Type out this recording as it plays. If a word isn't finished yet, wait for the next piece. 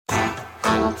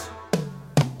out.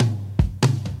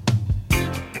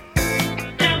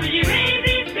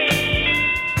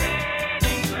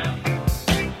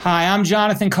 Hi, I'm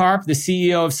Jonathan Karp, the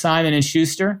CEO of Simon &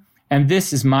 Schuster, and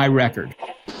this is my record.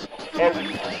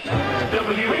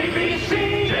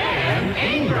 WABC and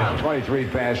Ingram. 23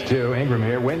 past 2. Ingram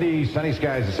here. Windy, sunny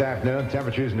skies this afternoon.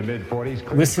 Temperatures in the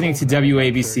mid-40s. Listening to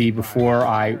WABC before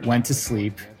I went to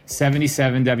sleep,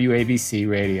 77 WABC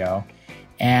radio,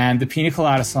 and the Pina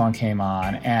Colada song came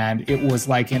on, and it was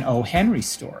like an O. Henry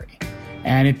story.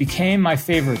 And it became my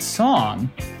favorite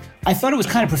song. I thought it was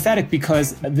kind of prophetic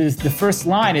because the first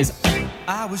line is,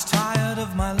 I was tired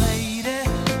of my lady.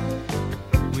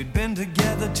 We'd been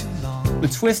together too long. The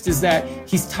twist is that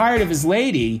he's tired of his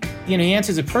lady. You know, he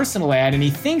answers a personal ad and he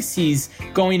thinks he's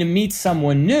going to meet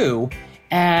someone new.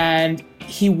 And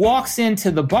he walks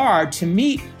into the bar to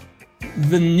meet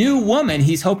the new woman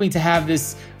he's hoping to have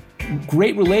this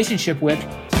great relationship with.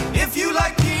 If you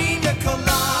like pina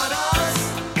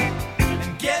coladas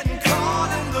and getting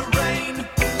caught in the rain.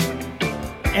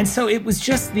 And so it was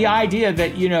just the idea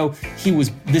that, you know,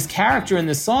 this character in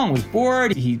this song was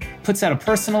bored. He puts out a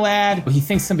personal ad. He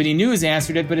thinks somebody new has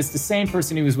answered it, but it's the same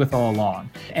person he was with all along.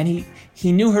 And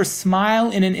he knew her smile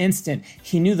in an instant.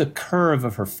 He knew the curve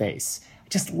of her face. I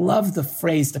just loved the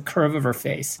phrase, the curve of her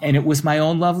face. And it was my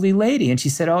own lovely lady. And she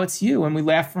said, oh, it's you. And we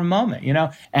laughed for a moment, you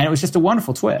know, and it was just a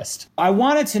wonderful twist. I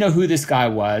wanted to know who this guy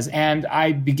was. And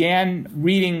I began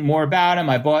reading more about him.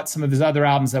 I bought some of his other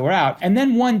albums that were out. And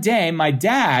then one day, my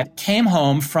dad came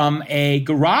home from a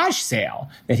garage sale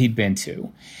that he'd been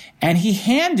to. And he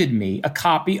handed me a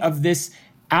copy of this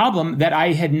album that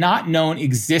I had not known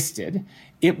existed.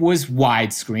 It was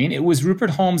widescreen. It was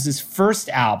Rupert Holmes's first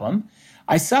album.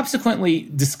 I subsequently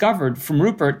discovered from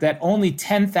Rupert that only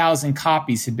 10,000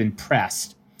 copies had been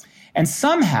pressed. And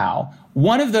somehow,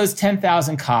 one of those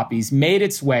 10,000 copies made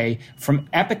its way from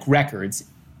Epic Records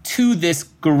to this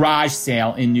garage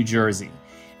sale in New Jersey.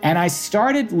 And I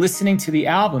started listening to the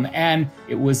album, and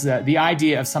it was the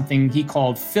idea of something he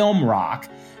called film rock,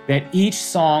 that each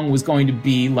song was going to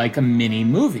be like a mini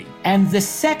movie. And the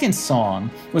second song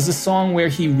was a song where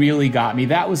he really got me.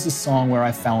 That was the song where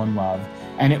I fell in love.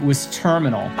 And it was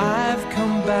Terminal. I've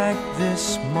come back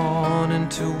this morning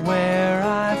to where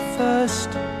I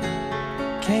first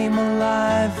came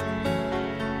alive.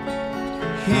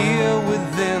 Here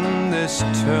within this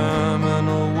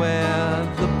terminal where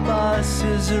the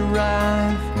buses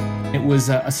arrive. It was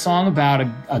a song about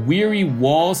a weary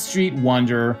Wall Street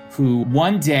wonder who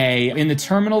one day in the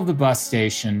terminal of the bus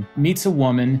station meets a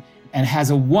woman and has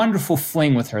a wonderful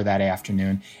fling with her that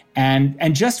afternoon.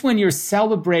 And just when you're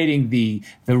celebrating the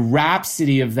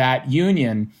rhapsody of that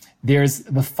union, there's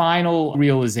the final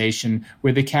realization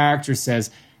where the character says,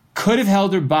 could have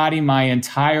held her body my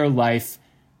entire life,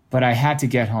 but I had to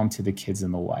get home to the kids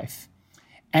and the wife.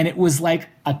 And it was like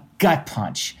a gut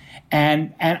punch.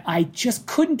 And I just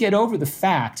couldn't get over the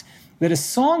fact that a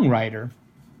songwriter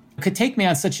could take me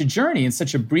on such a journey in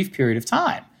such a brief period of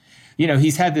time. You know,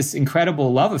 he's had this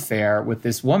incredible love affair with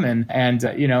this woman, and,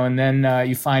 you know, and then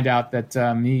you find out that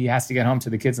he has to get home to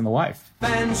the kids and the wife.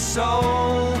 And so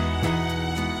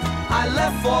I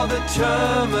left for the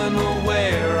terminal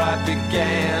where I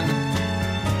began.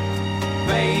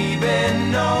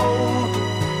 Baby, no,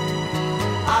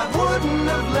 I wouldn't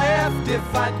have left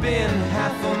if I'd been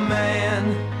half a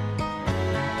man.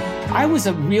 I was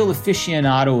a real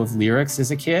aficionado of lyrics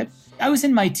as a kid. I was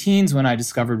in my teens when I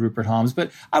discovered Rupert Holmes,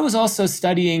 but I was also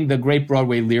studying the great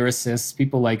Broadway lyricists,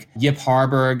 people like Yip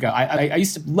Harburg. I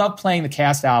used to love playing the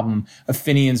cast album of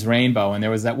Finian's Rainbow, and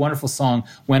there was that wonderful song,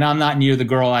 When I'm Not Near the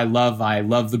Girl I Love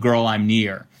the Girl I'm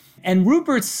Near. And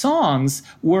Rupert's songs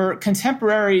were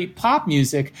contemporary pop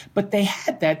music, but they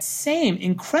had that same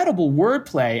incredible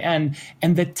wordplay and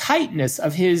the tightness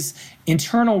of his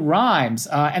internal rhymes,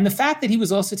 and the fact that he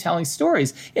was also telling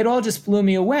stories. It all just blew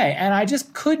me away. And I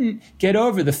just couldn't get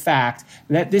over the fact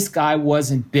that this guy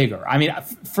wasn't bigger. I mean,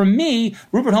 for me,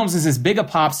 Rupert Holmes is as big a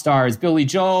pop star as Billy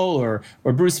Joel or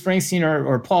Bruce Springsteen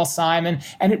or Paul Simon.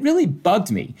 And it really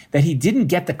bugged me that he didn't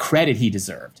get the credit he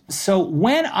deserved. So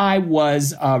when I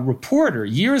was a reporter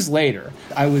years later,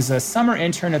 I was a summer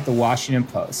intern at the Washington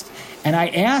Post, and I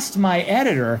asked my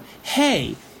editor,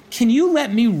 hey, can you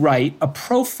let me write a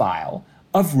profile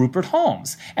of Rupert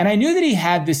Holmes? And I knew that he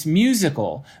had this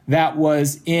musical that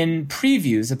was in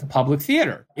previews at the Public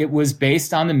Theater. It was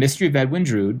based on The Mystery of Edwin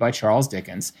Drood by Charles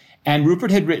Dickens. And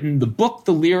Rupert had written the book,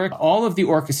 the lyric, all of the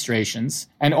orchestrations,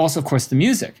 and also, of course, the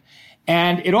music.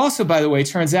 And it also, by the way,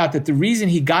 turns out that the reason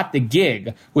he got the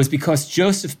gig was because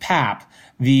Joseph Papp,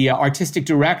 the artistic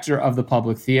director of the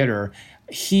Public Theater,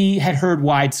 he had heard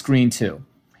Widescreen too.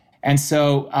 And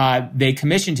so they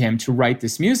commissioned him to write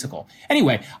this musical.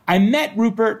 Anyway, I met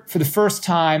Rupert for the first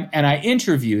time and I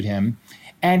interviewed him.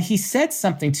 And he said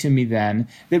something to me then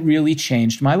that really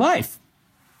changed my life.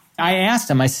 I asked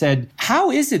him, I said,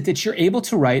 how is it that you're able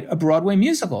to write a Broadway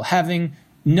musical, having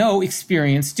no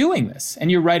experience doing this? And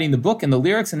you're writing the book and the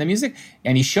lyrics and the music.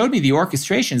 And he showed me the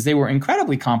orchestrations. They were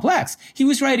incredibly complex. He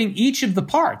was writing each of the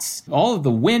parts, all of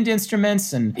the wind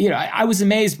instruments. And, I was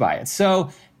amazed by it. So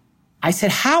I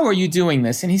said, how are you doing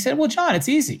this? And he said, well, John, it's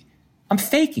easy. I'm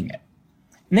faking it.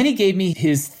 And then he gave me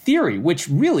his theory, which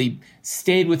really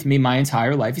stayed with me my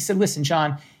entire life. He said, listen,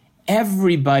 John,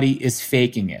 everybody is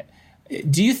faking it.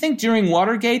 Do you think during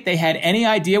Watergate they had any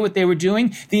idea what they were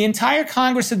doing? The entire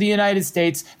Congress of the United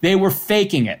States, they were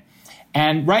faking it.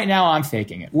 And right now I'm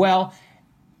faking it. Well,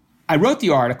 I wrote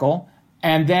the article,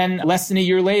 and then less than a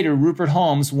year later, Rupert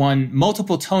Holmes won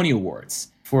multiple Tony Awards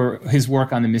for his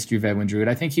work on The Mystery of Edwin Drood.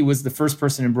 I think he was the first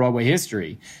person in Broadway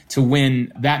history to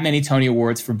win that many Tony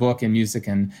Awards for book and music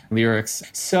and lyrics.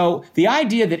 So the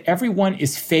idea that everyone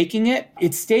is faking it,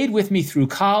 it stayed with me through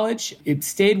college. It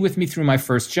stayed with me through my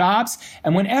first jobs.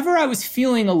 And whenever I was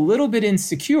feeling a little bit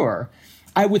insecure,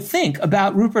 I would think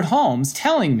about Rupert Holmes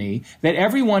telling me that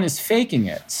everyone is faking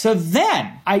it. So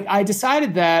then I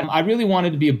decided that I really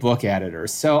wanted to be a book editor.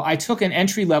 So I took an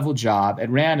entry-level job at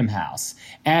Random House.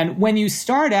 And when you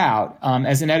start out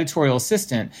as an editorial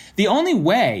assistant, the only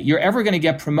way you're ever going to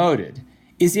get promoted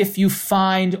is if you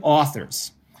find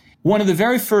authors. One of the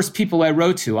very first people I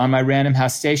wrote to on my Random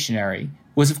House stationery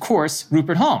was, of course,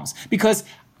 Rupert Holmes, because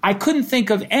I couldn't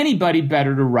think of anybody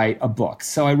better to write a book.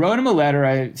 So I wrote him a letter.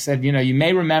 I said, you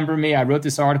may remember me. I wrote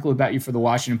this article about you for the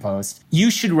Washington Post. You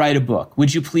should write a book.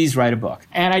 Would you please write a book?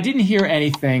 And I didn't hear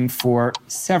anything for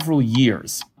several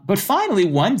years. But finally,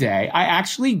 one day, I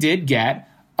actually did get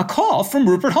a call from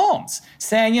Rupert Holmes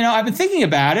saying, I've been thinking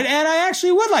about it and I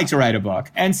actually would like to write a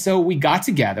book. And so we got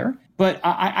together, but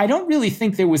I don't really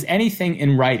think there was anything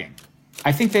in writing.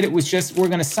 I think that it was just, we're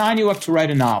going to sign you up to write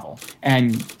a novel.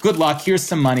 And good luck, here's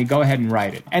some money, go ahead and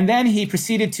write it. And then he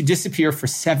proceeded to disappear for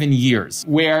 7 years,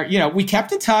 where, we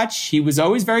kept in touch. He was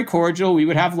always very cordial. We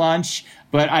would have lunch,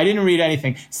 but I didn't read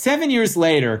anything. 7 years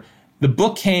later, the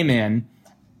book came in.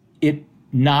 It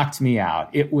knocked me out.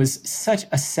 It was such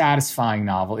a satisfying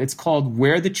novel. It's called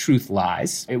Where the Truth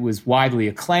Lies. It was widely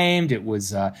acclaimed. It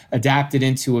was adapted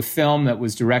into a film that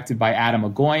was directed by Adam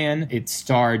Agoyan. It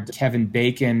starred Kevin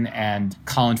Bacon and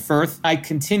Colin Firth. I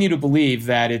continue to believe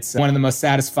that it's one of the most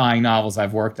satisfying novels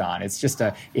I've worked on. It's just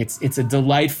it's a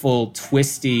delightful,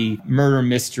 twisty murder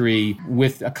mystery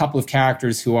with a couple of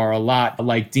characters who are a lot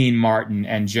like Dean Martin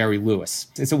and Jerry Lewis.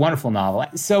 It's a wonderful novel.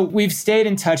 So we've stayed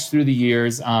in touch through the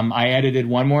years. I edited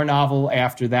one more novel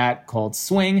after that called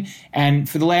Swing. And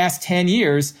for the last 10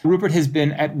 years, Rupert has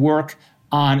been at work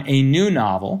on a new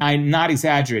novel. I'm not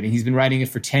exaggerating. He's been writing it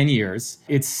for 10 years.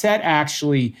 It's set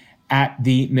actually at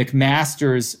the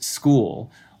McMaster's School,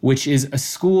 which is a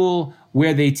school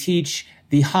where they teach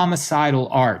the homicidal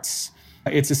arts.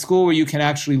 It's a school where you can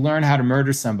actually learn how to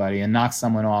murder somebody and knock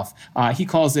someone off. He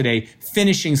calls it a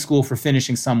finishing school for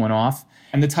finishing someone off.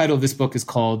 And the title of this book is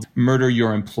called Murder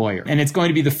Your Employer. And it's going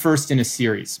to be the first in a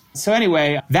series. So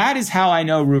anyway, that is how I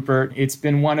know Rupert. It's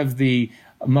been one of the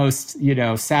most,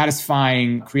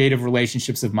 satisfying creative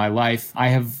relationships of my life. I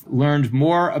have learned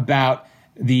more about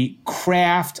the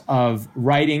craft of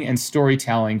writing and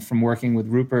storytelling from working with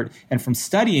Rupert and from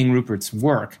studying Rupert's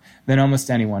work than almost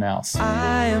anyone else.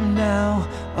 I am now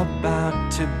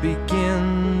about to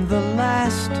begin the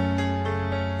last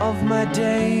of my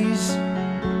days.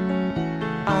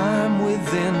 I'm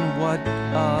within what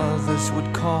others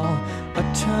would call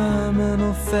a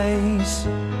terminal phase.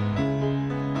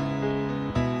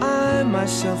 I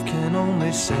myself can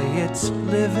only say it's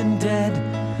living dead.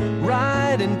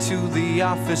 Right into the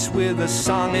office with a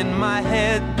song in my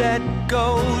head that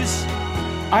goes.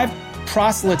 I've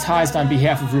proselytized on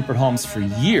behalf of Rupert Holmes for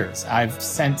years. I've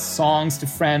sent songs to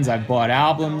friends. I've bought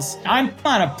albums. I'm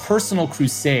on a personal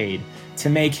crusade to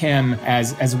make him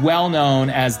as well-known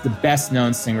as the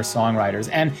best-known singer-songwriters.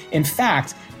 And in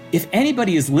fact, if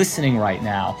anybody is listening right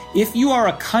now, if you are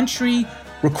a country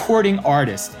recording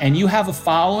artist and you have a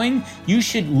following, you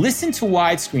should listen to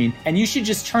Widescreen and you should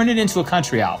just turn it into a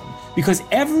country album, because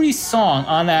every song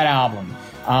on that album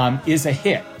is a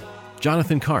hit.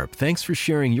 Jonathan Karp, thanks for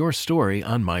sharing your story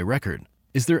on My Record.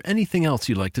 Is there anything else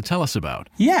you'd like to tell us about?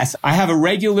 Yes, I have a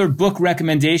regular book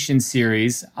recommendation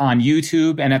series on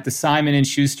YouTube and at the Simon &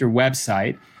 Schuster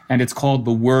website, and it's called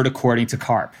The Word According to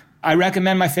Karp. I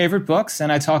recommend my favorite books,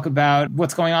 and I talk about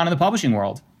what's going on in the publishing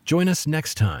world. Join us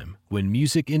next time when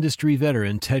music industry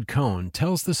veteran Ted Cohn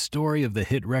tells the story of the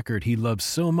hit record he loves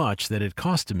so much that it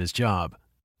cost him his job.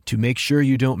 To make sure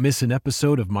you don't miss an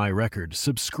episode of My Record,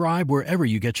 subscribe wherever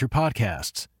you get your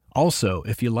podcasts. Also,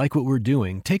 if you like what we're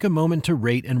doing, take a moment to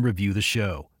rate and review the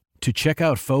show. To check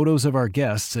out photos of our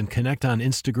guests and connect on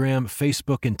Instagram,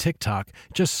 Facebook, and TikTok,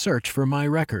 just search for My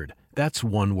Record. That's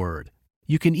one word.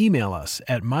 You can email us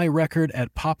at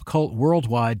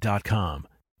myrecord@popcultworldwide.com.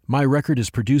 My Record is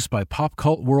produced by Pop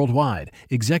Cult Worldwide.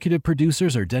 Executive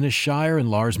producers are Dennis Shire and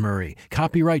Lars Murray.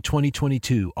 Copyright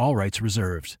 2022, all rights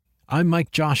reserved. I'm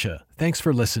Mike Joshua. Thanks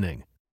for listening.